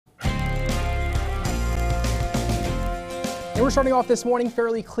And we're starting off this morning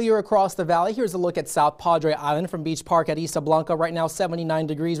fairly clear across the valley. Here's a look at South Padre Island from Beach Park at Isla Blanca. Right now 79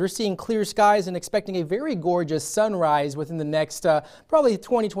 degrees. We're seeing clear skies and expecting a very gorgeous sunrise within the next probably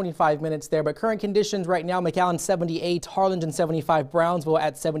 20-25 minutes there. But current conditions right now, McAllen 78, Harlingen 75, Brownsville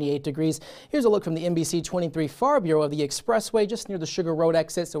at 78 degrees. Here's a look from the NBC 23 Far Bureau of the Expressway just near the Sugar Road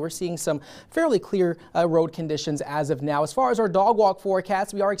exit. So we're seeing some fairly clear road conditions as of now. As far as our dog walk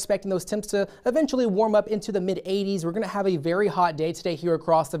forecast, we are expecting those temps to eventually warm up into the mid 80s. We're going to have a very hot day today here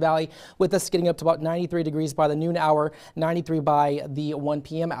across the valley, with us getting up to about 93 degrees by the noon hour, 93 by the 1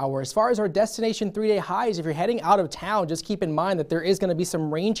 p.m. hour. As far as our destination 3-day highs, if you're heading out of town, just keep in mind that there is going to be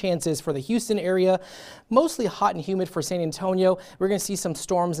some rain chances for the Houston area, mostly hot and humid for San Antonio. We're going to see some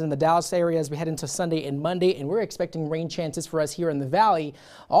storms in the Dallas area as we head into Sunday and Monday, and we're expecting rain chances for us here in the valley,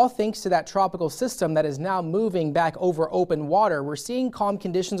 all thanks to that tropical system that is now moving back over open water. We're seeing calm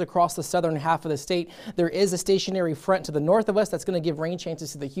conditions across the southern half of the state. There is a stationary front to the north of us that's going to give rain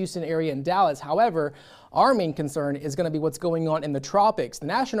chances to the Houston area and Dallas. However, our main concern is going to be what's going on in the tropics. The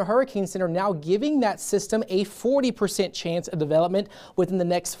National Hurricane Center now giving that system a 40% chance of development within the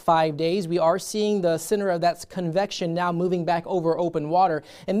next 5 days. We are seeing the center of that convection now moving back over open water,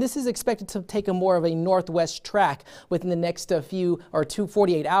 and this is expected to take a more of a northwest track within the next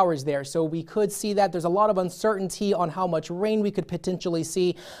 48 hours there. So we could see that. There's a lot of uncertainty on how much rain we could potentially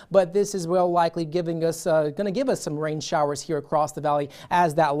see, but this is well likely giving us going to give us some rain showers here across the valley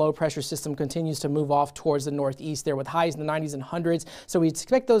as that low pressure system continues to move off towards the northeast there with highs in the 90s and 100s. So we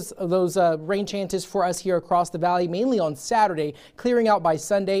expect those rain chances for us here across the valley, mainly on Saturday, clearing out by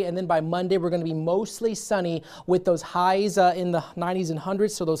Sunday, and then by Monday we're going to be mostly sunny with those highs in the 90s and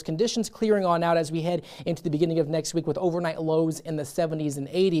 100s. So those conditions clearing on out as we head into the beginning of next week with overnight lows in the 70s and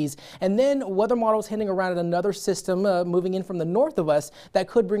 80s. And then weather models hinting around at another system moving in from the north of us that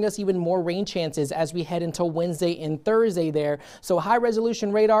could bring us even more rain chances as we head into Wednesday and Thursday there. So high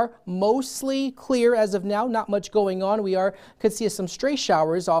resolution radar, mostly clear as of now, not much going on. We could see some stray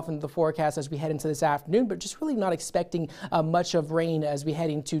showers off into the forecast as we head into this afternoon, but just really not expecting much of rain as we head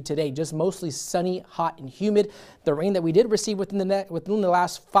into today. Just mostly sunny, hot and humid. The rain that we did receive within the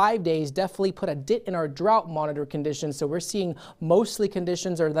last 5 days definitely put a dent in our drought monitor conditions. So we're seeing mostly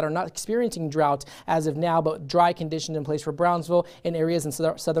conditions that are not experiencing drought as of now, but dry conditions in place for Brownsville and areas in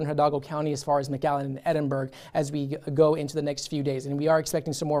southern Hidalgo County as far as McAllen and Edinburgh as we go into the next few days. And we are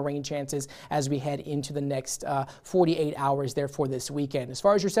expecting some more rain chances as we head into the next 48 hours there for this weekend. As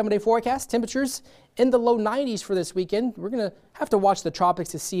far as your 7-day forecast, temperatures in the low 90s for this weekend. We're going to have to watch the tropics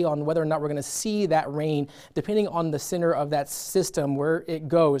to see on whether or not we're going to see that rain, depending on the center of that system where it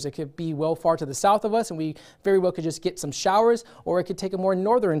goes. It could be well far to the south of us, and we very well could just get some showers, or it could take a more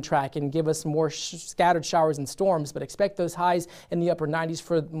northern track and give us more scattered showers and storms. But expect those highs in the upper 90s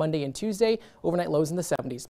for Monday and Tuesday, overnight lows in the 70s.